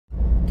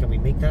Can we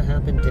make that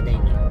happen today,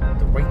 man?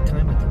 The right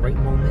time, at the right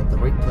moment, the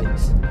right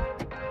place.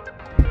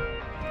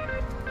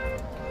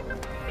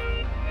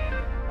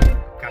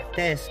 Got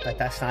this, but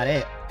that's not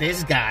it.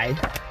 This guy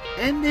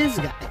and this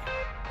guy.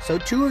 So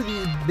 2 of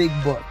these big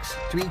books.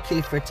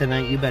 3K for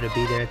tonight. You better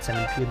be there at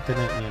 7 p.m.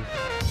 tonight, man.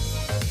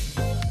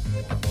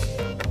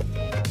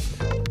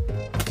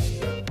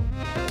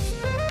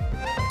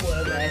 What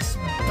up, guys?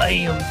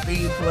 Bam,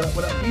 babe.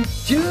 What up,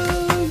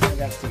 YouTube? I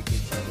got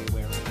tickets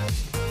everywhere.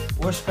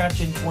 We're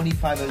scratching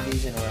 25 of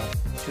these in a row.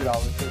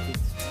 $2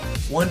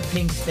 tickets. 1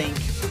 pink stink.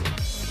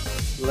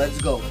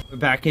 Let's go. We're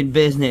back in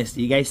business.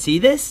 Do you guys see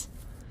this?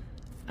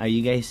 Are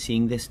you guys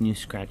seeing this new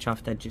scratch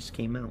off that just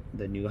came out?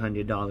 The new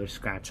 $100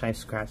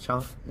 scratch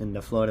off in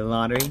the Florida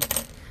lottery.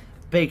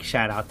 Big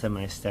shout out to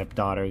my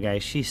stepdaughter,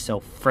 guys. She's so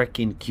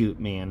freaking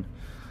cute, man.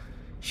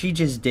 She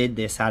just did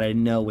this out of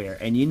nowhere.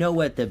 And you know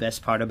what the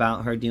best part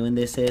about her doing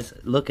this is?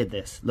 Look at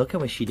this. Look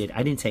at what she did.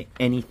 I didn't say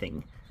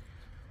anything.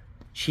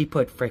 She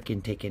put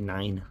freaking ticket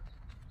 9.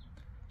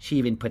 She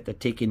even put the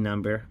ticket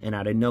number, and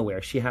out of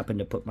nowhere, she happened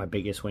to put my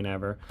biggest win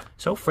ever.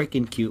 So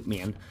freaking cute,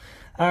 man.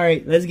 All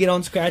right, let's get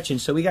on scratching.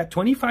 So we got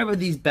 25 of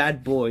these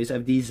bad boys,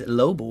 of these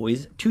low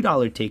boys,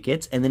 $2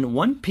 tickets, and then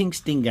 1 pink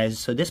sting, guys.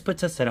 So this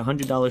puts us at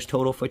 $100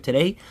 total for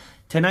today.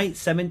 Tonight,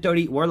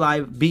 7:30, we're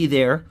live. Be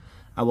there.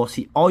 I will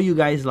see all you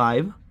guys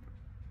live.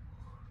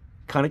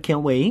 Kind of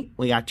can't wait.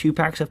 We got 2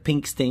 packs of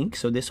pink stink,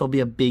 so this will be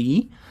a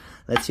biggie.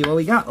 Let's see what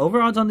we got. Over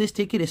odds on this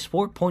ticket is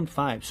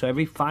 4.5. So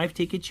every 5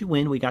 tickets you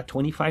win, we got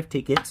 25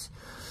 tickets.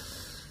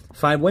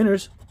 5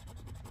 winners.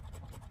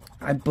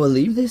 I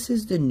believe this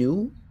is the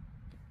new...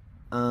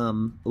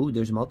 Ooh,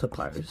 there's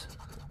multipliers.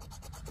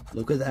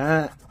 Look at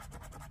that.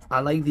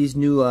 I like these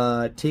new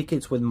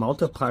tickets with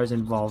multipliers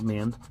involved,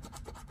 man.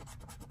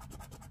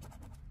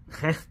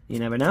 You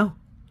never know.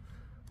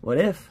 What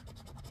if?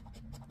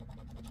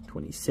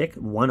 26,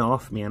 1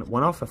 off, man.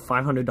 1 off a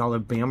 $500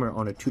 bammer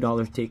on a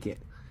 $2 ticket.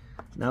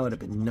 That would have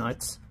been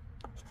nuts.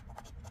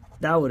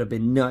 That would have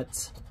been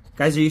nuts.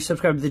 Guys, are you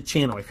subscribed to the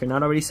channel? If you're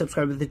not already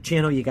subscribed to the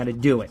channel, you got to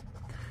do it.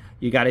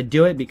 You got to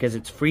do it because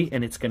it's free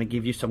and it's going to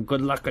give you some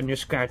good luck on your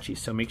scratchies.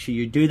 So make sure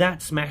you do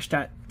that. Smash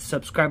that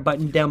subscribe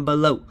button down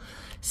below.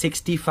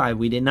 65.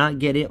 We did not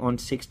get it on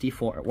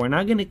 64. We're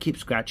not going to keep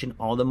scratching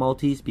all the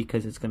multis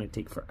because it's going to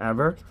take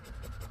forever.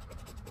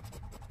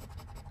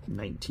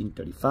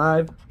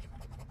 1935.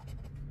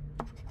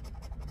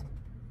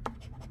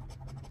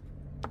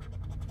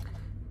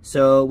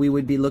 So we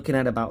would be looking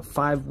at about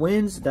 5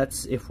 wins.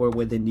 That's if we're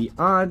within the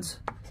odds.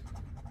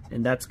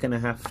 And that's going to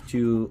have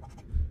to...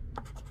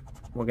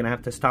 We're going to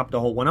have to stop the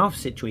whole one-off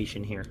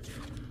situation here.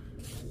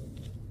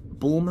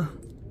 Boom.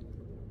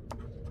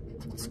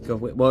 Let's go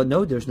with... Well,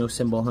 no, there's no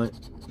symbol.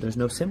 There's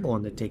no symbol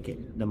on the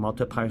ticket. The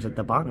multipier's at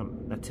the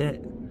bottom. That's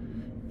it.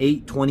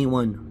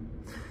 821.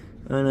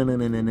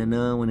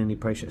 No. Win any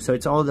pressure. So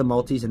it's all the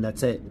multis and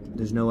that's it.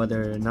 There's no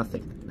other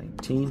nothing.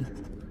 19.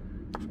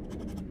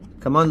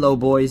 Come on, low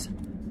boys.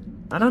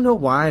 I don't know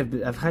why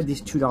I've had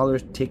these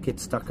 $2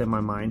 tickets stuck in my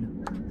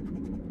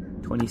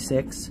mind.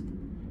 26.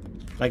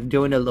 Like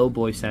doing a low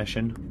boy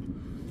session.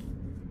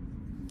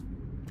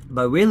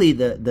 But really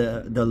the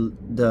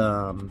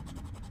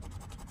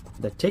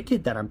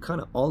ticket that I'm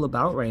kind of all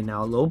about right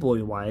now, low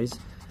boy wise,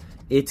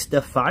 it's the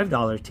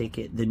 $5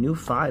 ticket, the new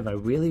 5. I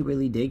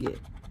really dig it.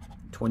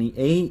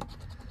 28.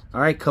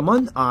 All right, come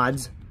on,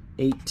 odds.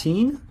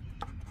 18.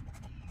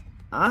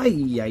 Ay,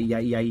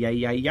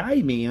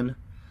 man.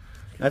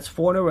 That's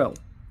 4 in a row.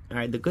 All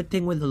right, the good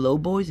thing with the low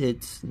boys,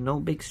 it's no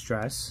big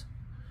stress.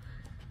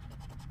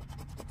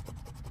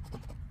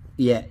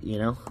 Yeah, you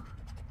know.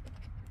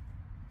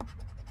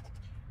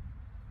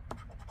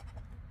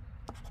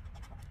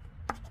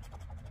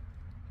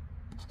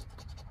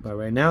 But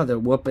right now, they're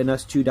whooping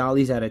us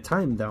 $2 at a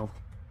time, though.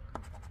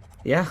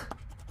 Yeah.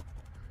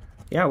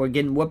 Yeah, we're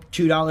getting whooped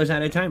 $2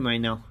 at a time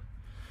right now.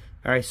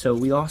 All right, so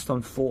we lost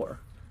on 4.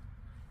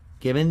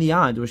 Given the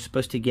odds, we're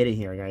supposed to get it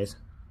here, guys.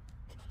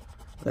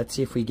 Let's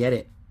see if we get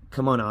it.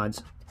 Come on,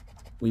 odds.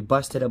 We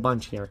busted a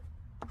bunch here.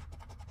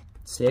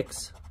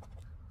 6.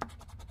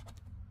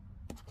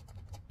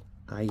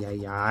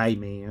 Ay,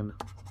 man.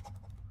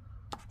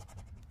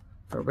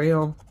 For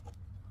real.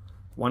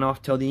 1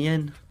 off till the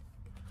end.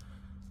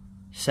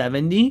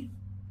 70.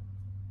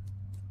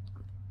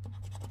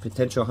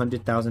 Potential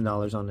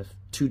 $100,000 on a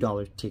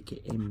 $2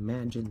 ticket.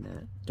 Imagine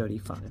that.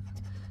 35.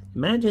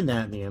 Imagine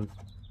that, man.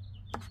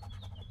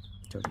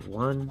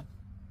 31.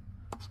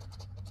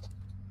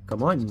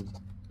 Come on.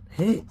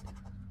 Hit.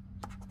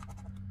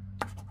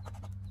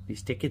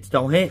 These tickets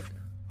don't hit.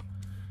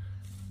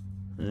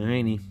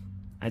 Alrighty.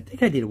 I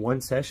think I did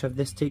 1 sesh of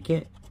this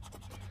ticket.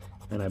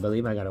 And I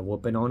believe I got a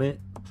whooping on it.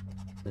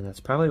 And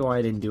that's probably why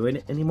I didn't do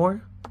it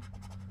anymore.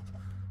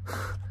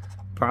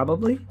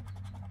 Probably.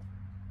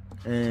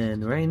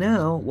 And right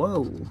now,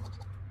 whoa.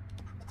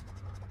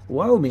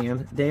 Whoa,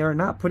 man. They are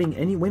not putting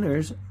any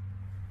winners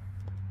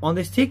on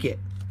this ticket.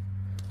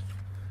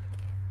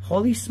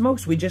 Holy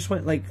smokes, we just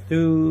went like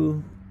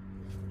through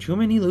too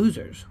many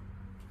losers.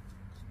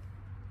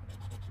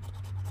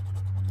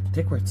 I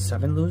think we're at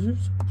 7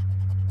 losers.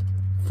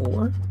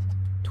 4,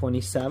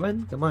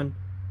 27. Come on.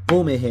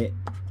 Boom, it hit.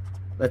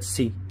 Let's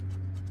see.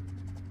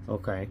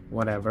 Okay,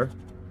 whatever.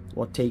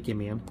 We'll take it,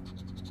 man.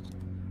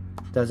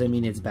 Doesn't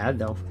mean it's bad,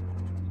 though.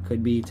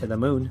 Could be to the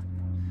moon.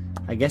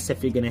 I guess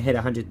if you're going to hit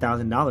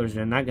 $100,000,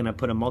 you're not going to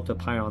put a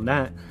multiplier on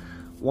that.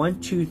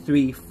 1, 2,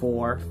 3,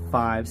 4,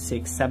 5,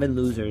 6, 7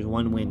 losers,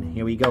 1 win.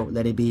 Here we go.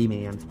 Let it be,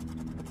 man.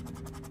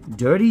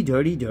 Dirty,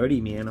 dirty,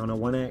 dirty, man, on a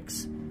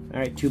 1x.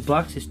 Alright,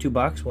 $2 is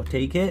 $2. We'll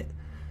take it.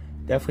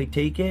 Definitely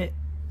take it.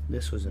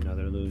 This was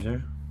another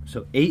loser.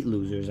 So 8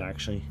 losers,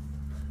 actually,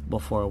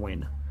 before a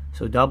win.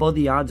 So double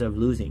the odds of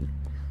losing.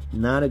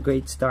 Not a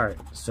great start.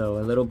 So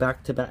a little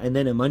back-to-back, and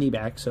then a money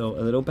back. So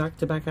a little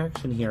back-to-back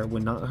action here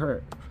would not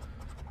hurt.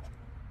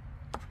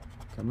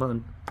 Come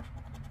on.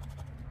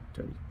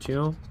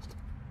 32.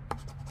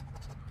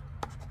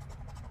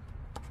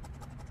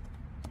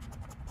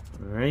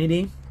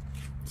 Alrighty.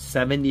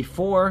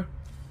 74.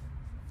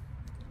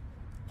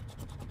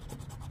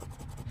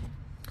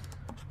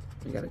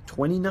 We got a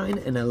 29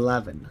 and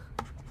 11.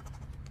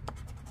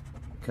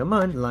 Come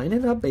on, line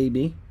it up,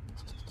 baby.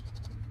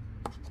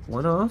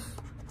 One off.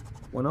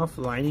 One off,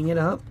 lining it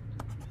up.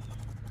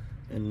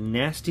 And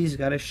Nasty's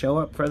got to show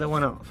up for the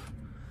one off.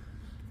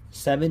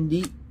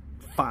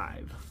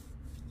 75.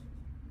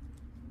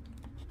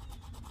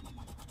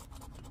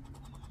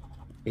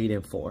 8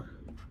 and 4.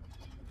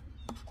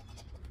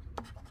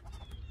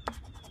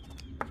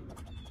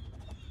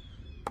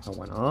 A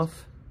one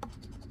off.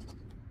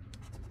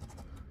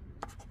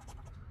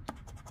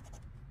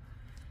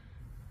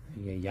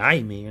 Ay,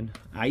 ay, man.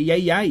 Ay,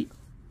 ay, ay.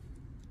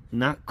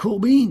 Not cool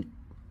bean.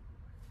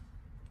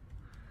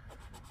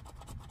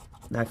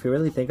 Now, if you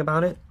really think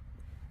about it,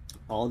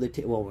 all the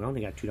well, we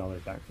only got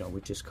 $2 back though,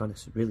 which is kind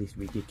of really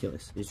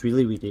ridiculous. It's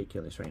really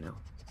ridiculous right now.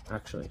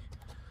 Actually,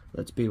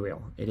 let's be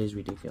real. It is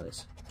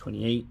ridiculous.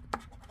 28,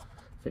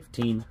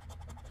 15.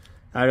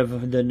 Out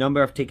of the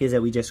number of tickets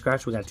that we just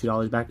scratched, we got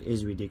 $2 back.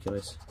 Is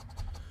ridiculous.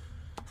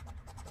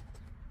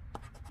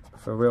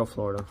 For real,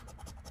 Florida.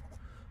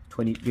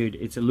 20, dude.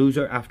 It's a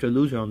loser after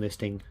loser on this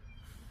thing.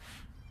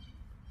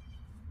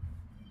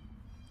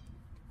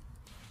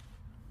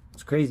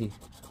 It's crazy.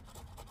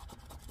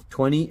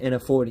 20 and a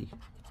 40.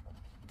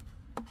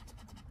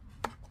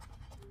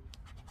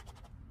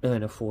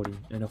 And a 40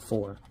 and a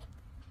 4.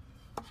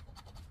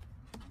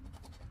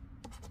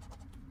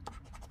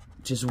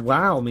 Just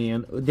wow,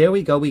 man. There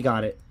we go. We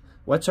got it.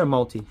 What's our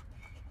multi?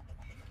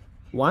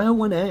 Why a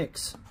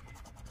 1x?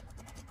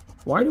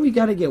 Why do we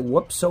gotta get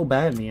whooped so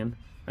bad, man?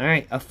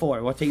 Alright, a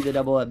 4. We'll take the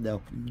double up,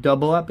 though.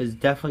 Double up is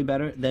definitely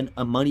better than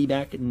a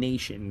Moneyback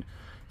Nation.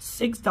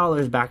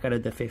 $6 back out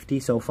of the 50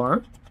 so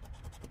far.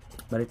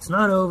 But it's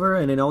not over,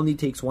 and it only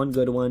takes one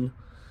good one.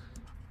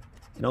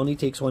 It only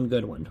takes one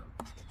good one.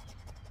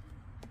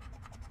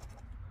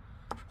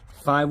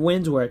 5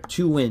 wins, we're at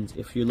 2 wins.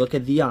 If you look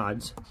at the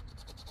odds,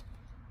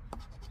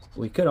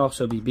 we could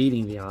also be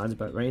beating the odds,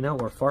 but right now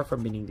we're far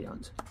from beating the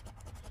odds.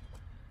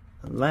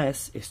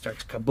 Unless it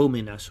starts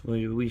kabooming us.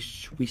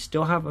 We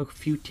still have a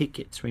few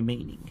tickets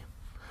remaining.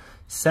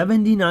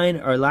 79,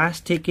 our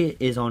last ticket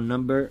is on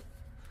number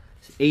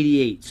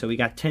 88. So we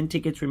got 10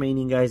 tickets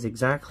remaining, guys,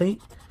 exactly.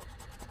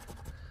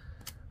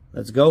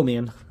 Let's go,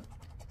 man.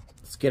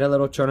 Let's get a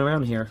little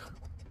turnaround here.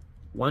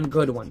 One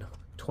good one.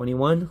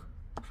 21.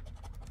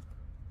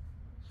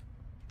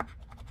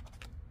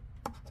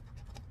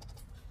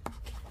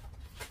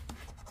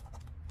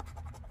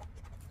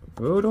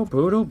 Brutal,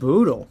 brutal,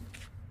 brutal.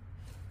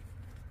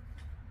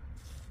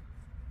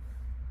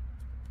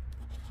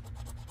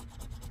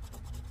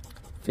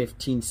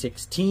 15,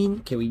 16.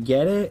 Can we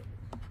get it?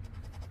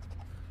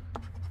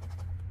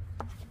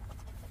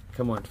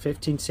 Come on,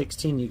 15,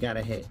 16, you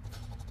gotta hit.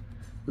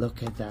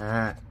 Look at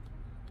that.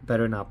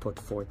 Better not put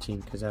 14,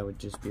 because I would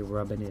just be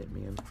rubbing it,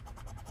 man.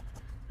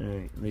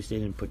 Alright, at least they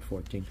didn't put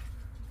 14.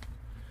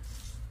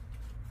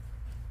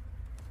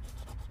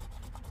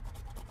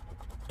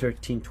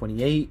 13,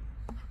 28.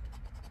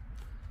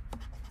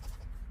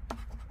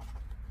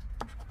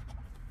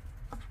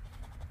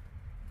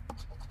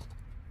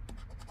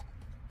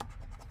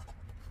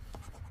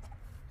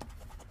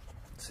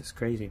 This is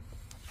crazy.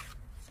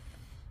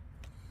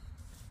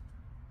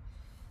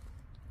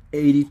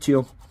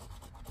 82.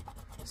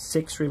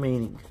 6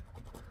 remaining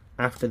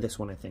after this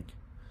one, I think.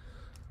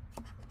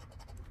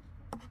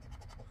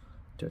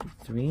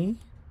 33.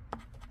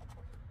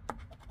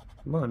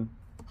 Come on.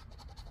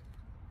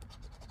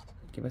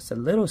 Give us a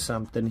little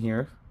something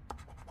here.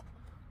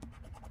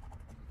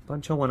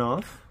 Bunch of one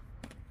off.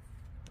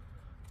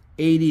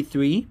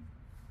 83.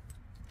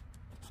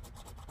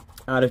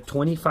 Out of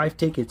 25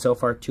 tickets so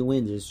far, 2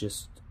 wins is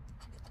just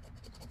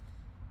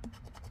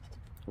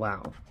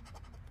wow.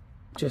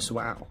 Just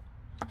wow.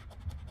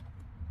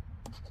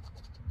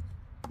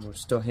 We're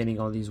still hitting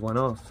all these one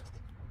off.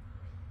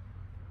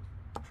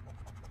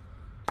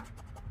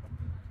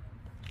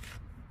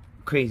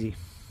 Crazy.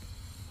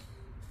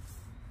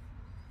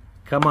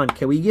 Come on,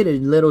 can we get a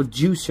little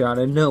juicer out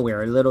of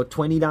nowhere? A little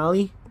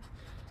 $20?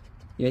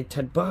 You get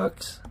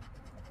 $10?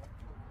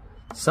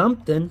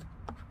 Something.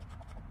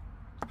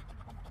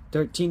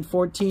 13,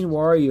 14,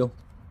 where are you?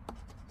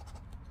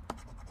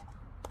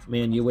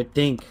 Man, you would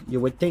think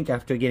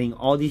after getting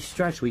all these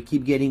stretch, we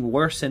keep getting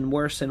worse and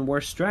worse and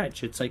worse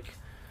stretch. It's like,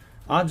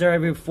 odds are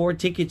every 4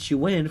 tickets you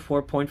win,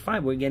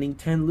 4.5. We're getting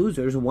 10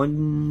 losers,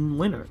 1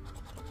 winner.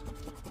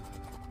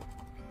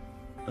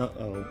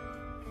 Uh-oh.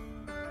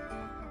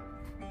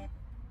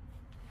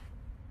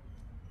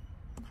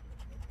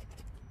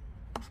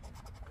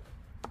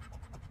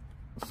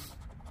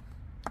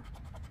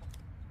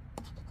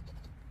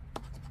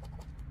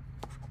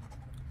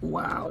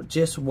 Wow,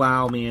 just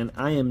wow, man.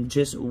 I am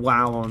just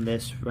wow on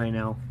this right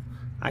now.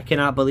 I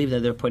cannot believe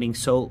that they're putting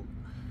so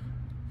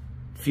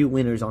few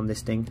winners on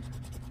this thing.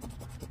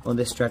 On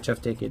this stretch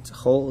of tickets.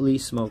 Holy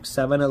smoke.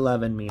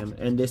 7-Eleven, man.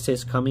 And this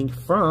is coming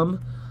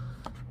from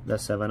the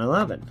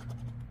 7-Eleven.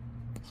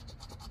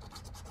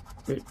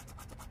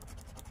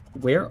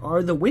 Where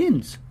are the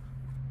wins?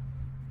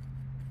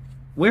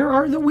 Where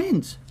are the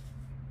wins?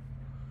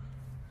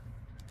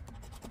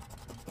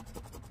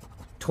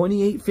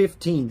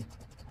 28-15.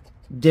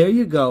 There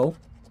you go.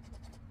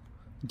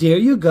 There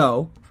you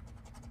go.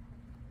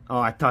 Oh,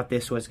 I thought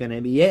this was going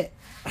to be it.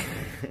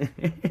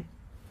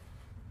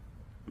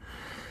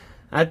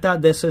 I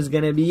thought this was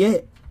going to be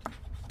it.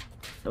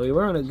 We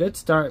were on a good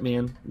start,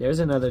 man. There's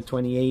another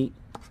 28.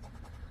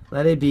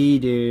 Let it be,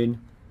 dude.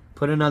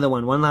 Put another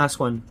one. One last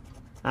one.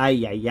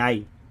 Ay, ay,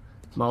 ay.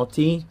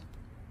 Multi.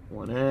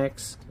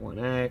 1x.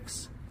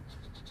 1x.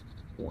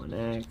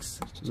 1x.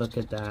 Look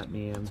at that,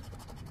 man.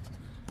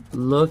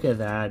 Look at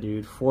that,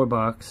 dude.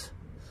 $4.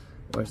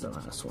 Where's the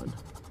last one?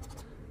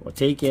 We'll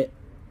take it.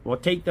 We'll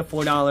take the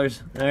 $4.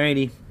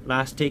 Alrighty.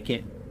 Last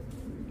ticket.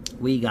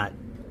 We got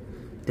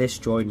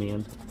destroyed,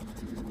 man.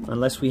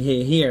 Unless we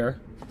hit here.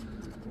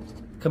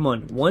 Come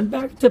on. One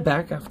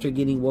back-to-back after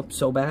getting whooped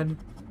so bad.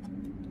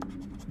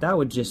 That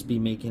would just be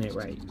making it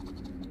right.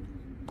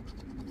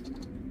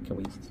 Can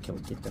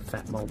we get the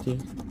fat multi?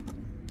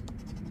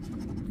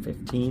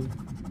 15.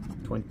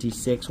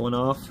 26. One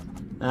off.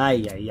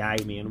 Ay, ay,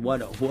 ay, man.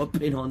 What a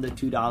whooping on the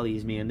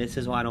 $2, man. This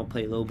is why I don't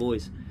play low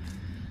boys.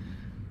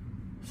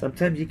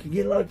 Sometimes you can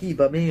get lucky,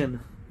 but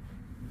man.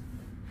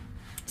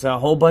 It's a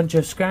whole bunch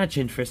of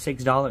scratching for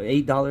 $6,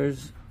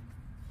 $8,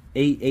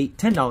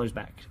 $10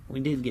 back. We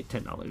did get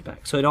 $10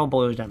 back. So it all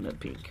boils down to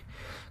pink.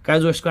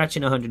 Guys, we're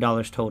scratching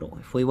 $100 total.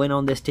 If we win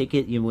on this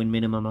ticket, you win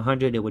minimum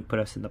 100. It would put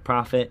us in the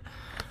profit.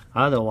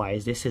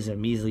 Otherwise, this is a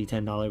measly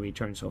 $10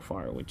 return so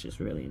far, which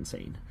is really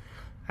insane.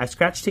 I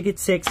scratched ticket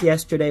 6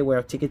 yesterday. We're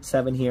at ticket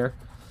 7 here.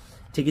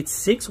 Ticket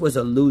 6 was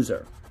a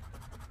loser.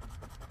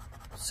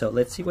 So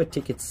let's see what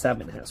ticket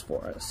 7 has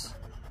for us.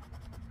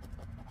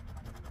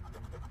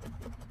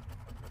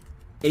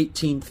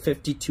 18,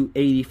 52,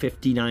 80,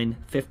 59,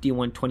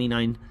 51,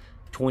 29,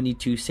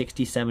 22,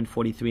 67,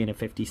 43, and a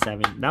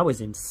 57. That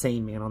was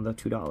insane, man, on the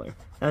 $2.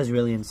 That was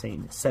really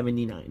insane.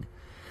 79.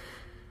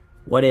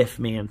 What if,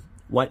 man?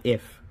 What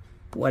if?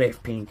 What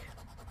if, pink?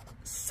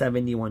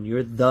 71.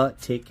 You're the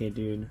ticket,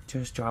 dude.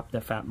 Just drop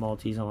the fat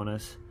multis on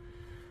us.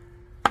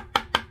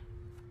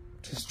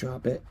 Just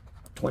drop it.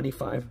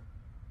 25.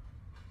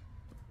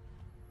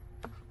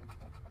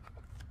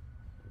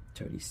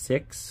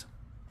 36.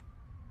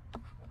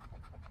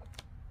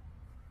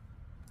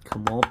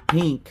 Come on,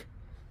 pink.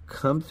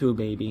 Come through,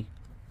 baby.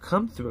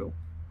 Come through.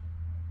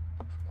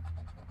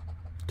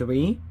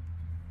 3.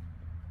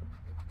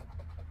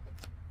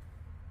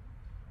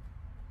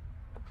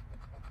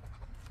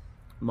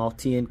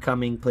 Multi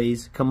incoming,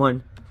 please. Come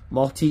on.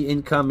 Multi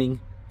incoming.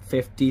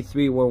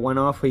 53. We're 1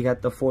 off. We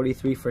got the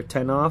 43 for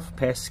 10 off.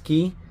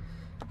 Pesky.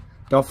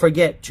 Don't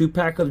forget,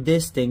 2-pack of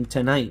this thing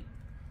tonight.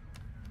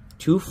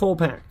 2 full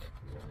pack.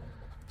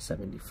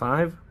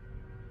 75.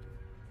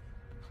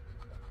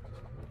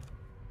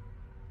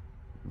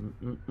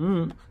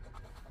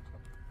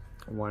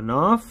 1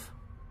 off.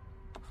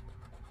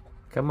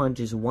 Come on,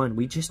 just 1.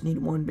 We just need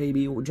 1,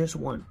 baby. Just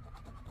 1.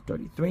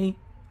 33.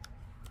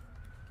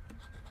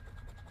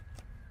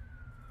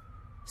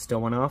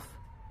 Still 1 off.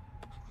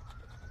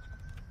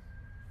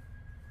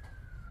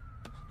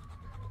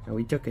 Now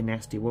we took a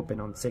nasty whooping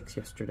on 6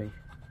 yesterday.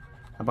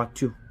 How about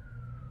 2?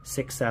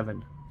 6,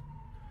 7.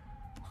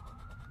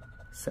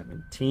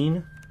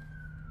 17.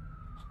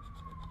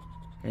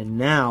 And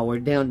now we're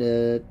down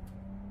to...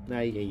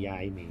 Ay, ay,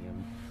 ay,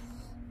 man.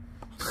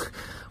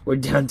 We're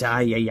down to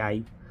ay, ay,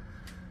 ay.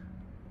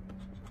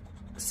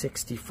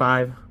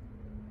 65.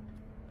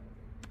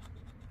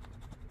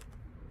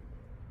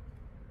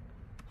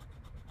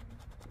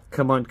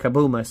 Come on,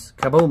 kaboomas.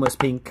 Kaboomas,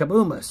 pink.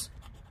 Kaboomas.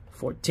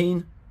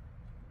 14.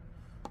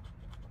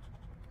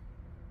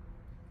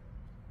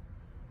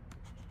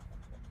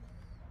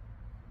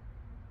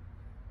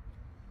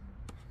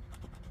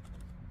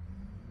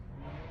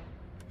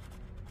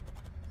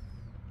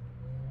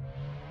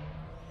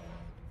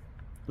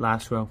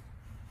 Last row.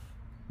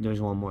 There's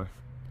 1 more.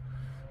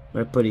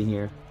 We're putting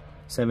here.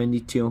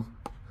 72.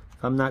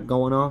 If I'm not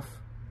going off,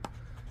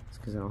 it's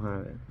because I don't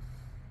have it.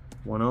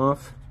 1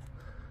 off.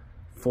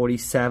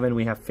 47.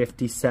 We have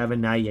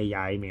 57.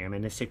 Ay, man.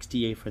 And a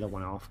 68 for the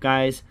one-off.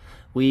 Guys,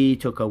 we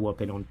took a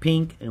whooping on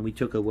pink, and we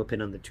took a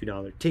whooping on the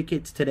 $2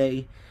 tickets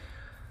today.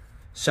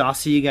 So I'll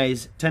see you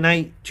guys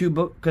tonight.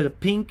 Because of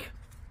pink,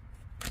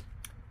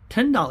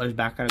 $10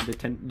 back out of the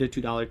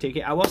 $2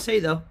 ticket. I will say,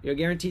 though, you're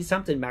guaranteed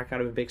something back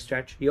out of a big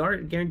stretch. You are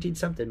guaranteed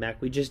something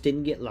back. We just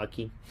didn't get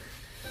lucky.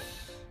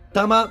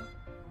 Thumb up.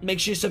 Make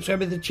sure you subscribe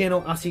to the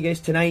channel. I'll see you guys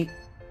tonight,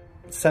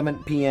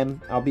 7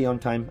 p.m. I'll be on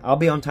time. I'll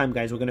be on time,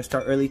 guys. We're going to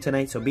start early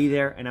tonight, so be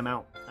there. And I'm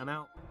out.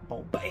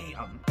 Boom,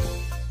 bam.